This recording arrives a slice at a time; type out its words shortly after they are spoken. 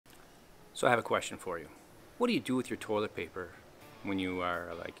So I have a question for you. What do you do with your toilet paper when you are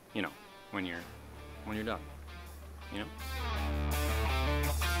like, when you're done,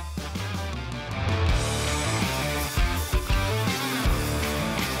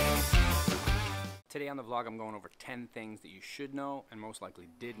 Today on the vlog, I'm going over 10 things that you should know and most likely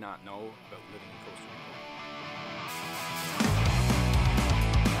did not know about living in Costa Rica.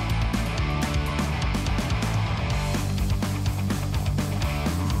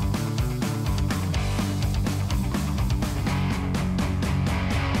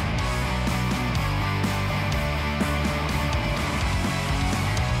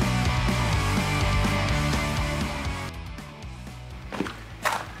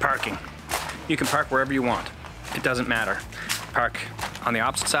 Parking. You can park wherever you want. It doesn't matter. Park on the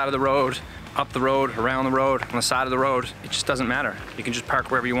opposite side of the road, up the road, around the road, on the side of the road. It just doesn't matter. You can just park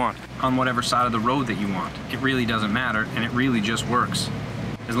wherever you want. On whatever side of the road that you want. It really doesn't matter, and it really just works.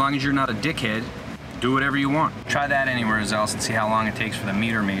 As long as you're not a dickhead, do whatever you want. Try that anywhere else and see how long it takes for the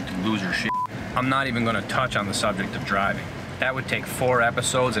meter maid to lose her shit. I'm not even gonna touch on the subject of driving. That would take 4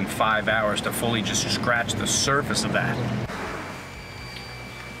 episodes and 5 hours to fully just scratch the surface of that.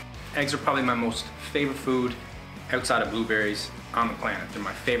 Eggs are probably my most favorite food outside of blueberries on the planet. They're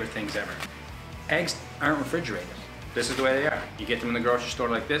my favorite things ever. Eggs aren't refrigerated. This is the way they are. You get them in the grocery store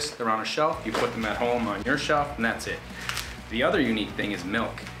like this, they're on a shelf, you put them at home on your shelf, and that's it. The other unique thing is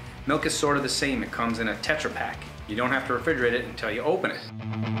milk. Milk is sort of the same. It comes in a Tetra Pak. You don't have to refrigerate it until you open it.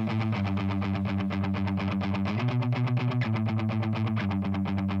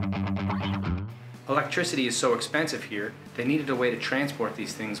 Electricity is so expensive here, they needed a way to transport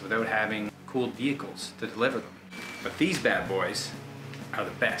these things without having cooled vehicles to deliver them. But these bad boys are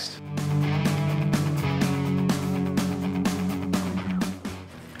the best.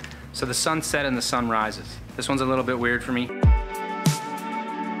 So the sun sets and the sun rises. This one's a little bit weird for me.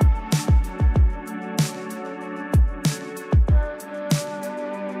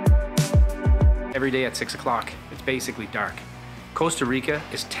 Every day at 6 o'clock, it's basically dark. Costa Rica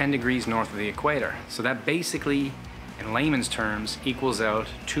is 10 degrees north of the equator, so that basically, in layman's terms, equals out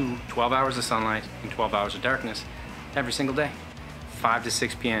to 12 hours of sunlight and 12 hours of darkness every single day. 5 to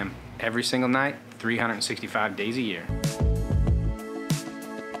 6 p.m. every single night, 365 days a year.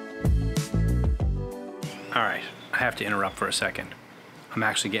 All right, I have to interrupt for a second. I'm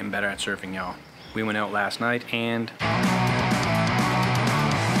actually getting better at surfing, y'all. We went out last night and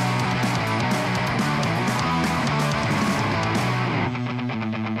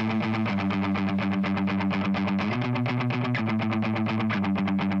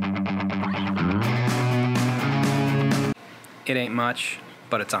it ain't much,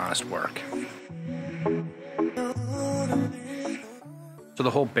 but it's honest work. So the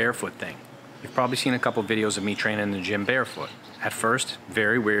whole barefoot thing. You've probably seen a couple videos of me training in the gym barefoot. At first,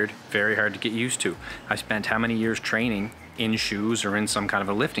 very weird, very hard to get used to. I spent how many years training in shoes or in some kind of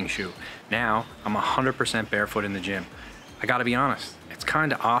a lifting shoe. Now, I'm 100% barefoot in the gym. I gotta be honest, it's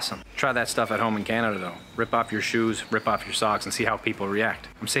kinda awesome. Try that stuff at home in Canada though. Rip off your shoes, rip off your socks, and see how people react.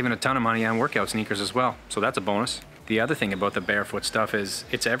 I'm saving a ton of money on workout sneakers as well, so that's a bonus. The other thing about the barefoot stuff is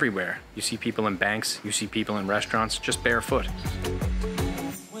it's everywhere. You see people in banks, you see people in restaurants, just barefoot.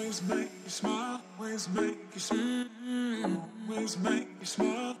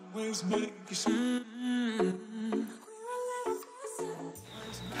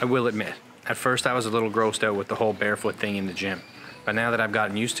 I will admit, at first I was a little grossed out with the whole barefoot thing in the gym. But now that I've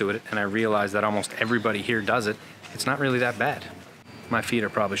gotten used to it and I realize that almost everybody here does it, it's not really that bad. My feet are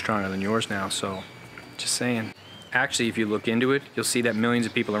probably stronger than yours now, so just saying. Actually, if you look into it, you'll see that millions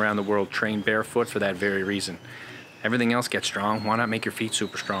of people around the world train barefoot for that very reason. Everything else gets strong, why not make your feet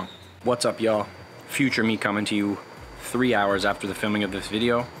super strong? What's up, y'all? Future me coming to you 3 hours after the filming of this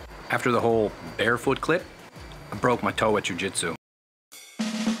video. After the whole barefoot clip, I broke my toe at jiu-jitsu.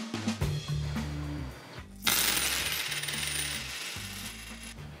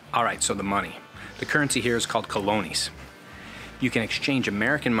 All right, so the money. The currency here is called colones. You can exchange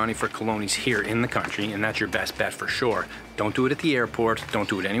American money for colones here in the country, and that's your best bet for sure. Don't do it at the airport, don't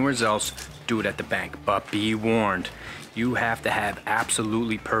do it anywhere else, do it at the bank. But be warned, you have to have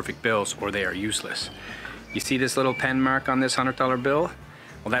absolutely perfect bills or they are useless. You see this little pen mark on this $100 bill?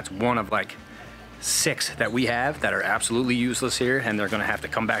 Well, that's one of like 6 that we have that are absolutely useless here, and they're gonna have to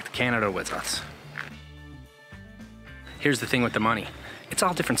come back to Canada with us. Here's the thing with the money. It's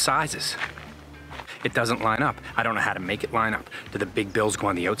all different sizes. It doesn't line up. I don't know how to make it line up. Do the big bills go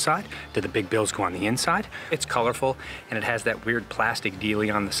on the outside? Do the big bills go on the inside? It's colorful and it has that weird plastic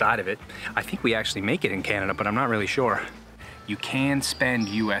dealie on the side of it. I think we actually make it in Canada, but I'm not really sure. You can spend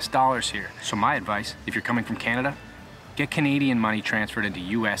US dollars here. So my advice, if you're coming from Canada, Get Canadian money transferred into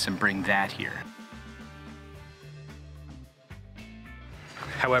US and bring that here.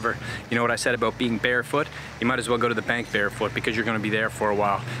 However, you know what I said about being barefoot? You might as well go to the bank barefoot because you're gonna be there for a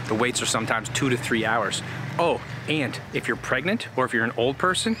while. The waits are sometimes 2 to 3 hours. Oh, and if you're pregnant or if you're an old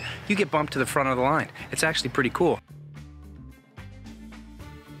person, you get bumped to the front of the line. It's actually pretty cool.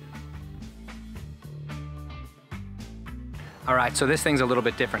 All right, so this thing's a little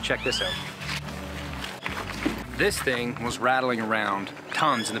bit different. Check this out. This thing was rattling around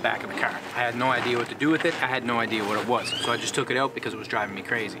tons in the back of the car. I had no idea what to do with it. I had no idea what it was. So I just took it out because it was driving me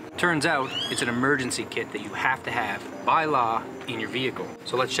crazy. Turns out it's an emergency kit that you have to have by law in your vehicle.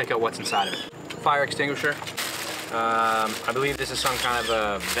 So let's check out what's inside of it. Fire extinguisher. I believe this is some kind of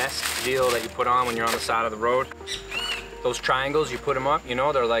a vest deal that you put on when you're on the side of the road. Those triangles, you put them up, you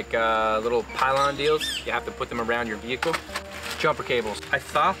know, they're like little pylon deals. You have to put them around your vehicle. Jumper cables. I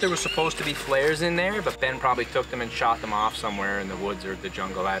thought there was supposed to be flares in there, but Ben probably took them and shot them off somewhere in the woods or the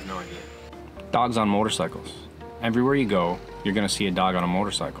jungle. I have no idea. Dogs on motorcycles. Everywhere you go, you're gonna see a dog on a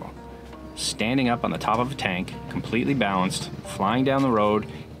motorcycle. Standing up on the top of a tank, completely balanced, flying down the road,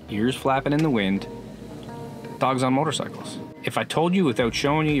 ears flapping in the wind. Dogs on motorcycles. If I told you without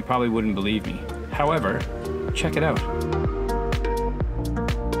showing you, you probably wouldn't believe me. However, check it out.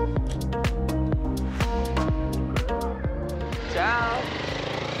 Ciao.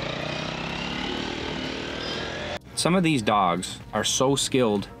 Some of these dogs are so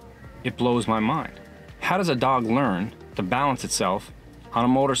skilled, it blows my mind. How does a dog learn to balance itself on a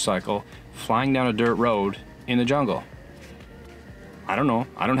motorcycle flying down a dirt road in the jungle? I don't know.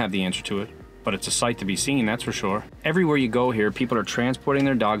 I don't have the answer to it, but it's a sight to be seen, that's for sure. Everywhere you go here, people are transporting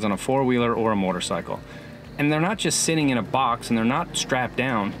their dogs on a four-wheeler or a motorcycle. And they're not just sitting in a box and they're not strapped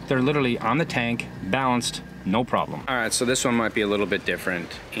down. They're literally on the tank, balanced, no problem. All right, so this one might be a little bit different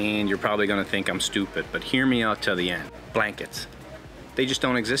and you're probably gonna think I'm stupid, but hear me out till the end. Blankets. They just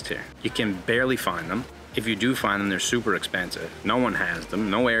don't exist here. You can barely find them. If you do find them, they're super expensive. No one has them.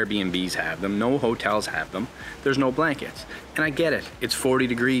 No Airbnbs have them. No hotels have them. There's no blankets. And I get it. It's 40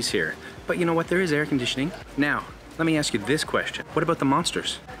 degrees here. But you know what? There is air conditioning. Now, let me ask you this question. What about the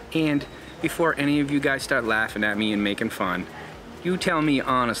monsters? And before any of you guys start laughing at me and making fun, you tell me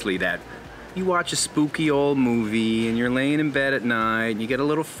honestly that you watch a spooky old movie and you're laying in bed at night and you get a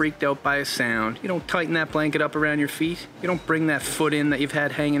little freaked out by a sound. You don't tighten that blanket up around your feet. You don't bring that foot in that you've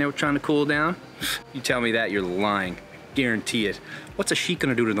had hanging out trying to cool down. You tell me that, you're lying. Guarantee it. What's a sheet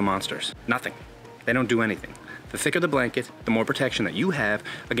gonna do to the monsters? Nothing. They don't do anything. The thicker the blanket, the more protection that you have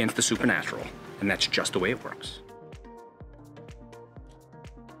against the supernatural. And that's just the way it works.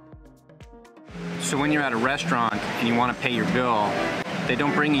 So when you're at a restaurant and you want to pay your bill, they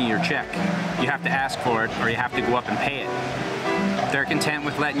don't bring you your check. You have to ask for it or you have to go up and pay it. They're content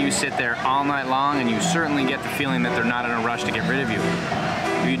with letting you sit there all night long, and you certainly get the feeling that they're not in a rush to get rid of you.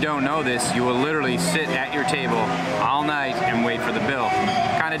 If you don't know this, you will literally sit at your table all night and wait for the bill.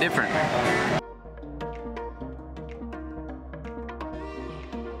 Kind of different.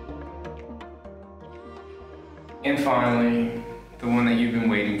 And finally, the one that you've been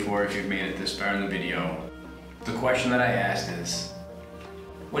waiting for if you've made it this far in the video. The question that I asked is,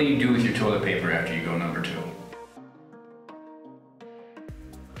 what do you do with your toilet paper after you go number 2?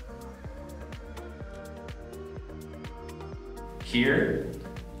 Here,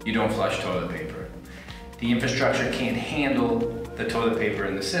 you don't flush toilet paper. The infrastructure can't handle the toilet paper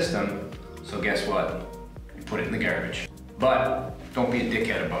in the system, so guess what? You put it in the garbage. But don't be a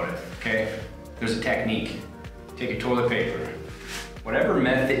dickhead about it, okay? There's a technique. Take your toilet paper. Whatever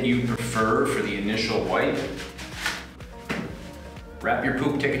method you prefer for the initial wipe, wrap your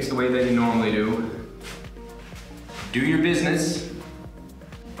poop tickets the way that you normally do. Do your business,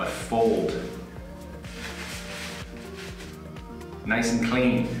 but fold. Nice and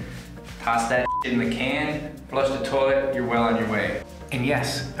clean. Toss that in the can, flush the toilet, you're well on your way. And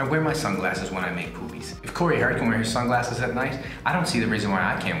yes, I wear my sunglasses when I make poopies. If Corey Hart can wear his sunglasses at night, I don't see the reason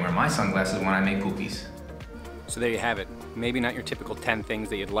why I can't wear my sunglasses when I make poopies. So there you have it. Maybe not your typical 10 things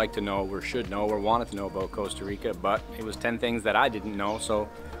that you'd like to know or should know or wanted to know about Costa Rica, but it was 10 things that I didn't know, so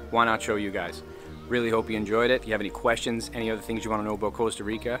why not show you guys? Really hope you enjoyed it. If you have any questions, any other things you want to know about Costa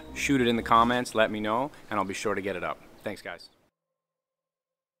Rica, shoot it in the comments, let me know, and I'll be sure to get it up. Thanks, guys.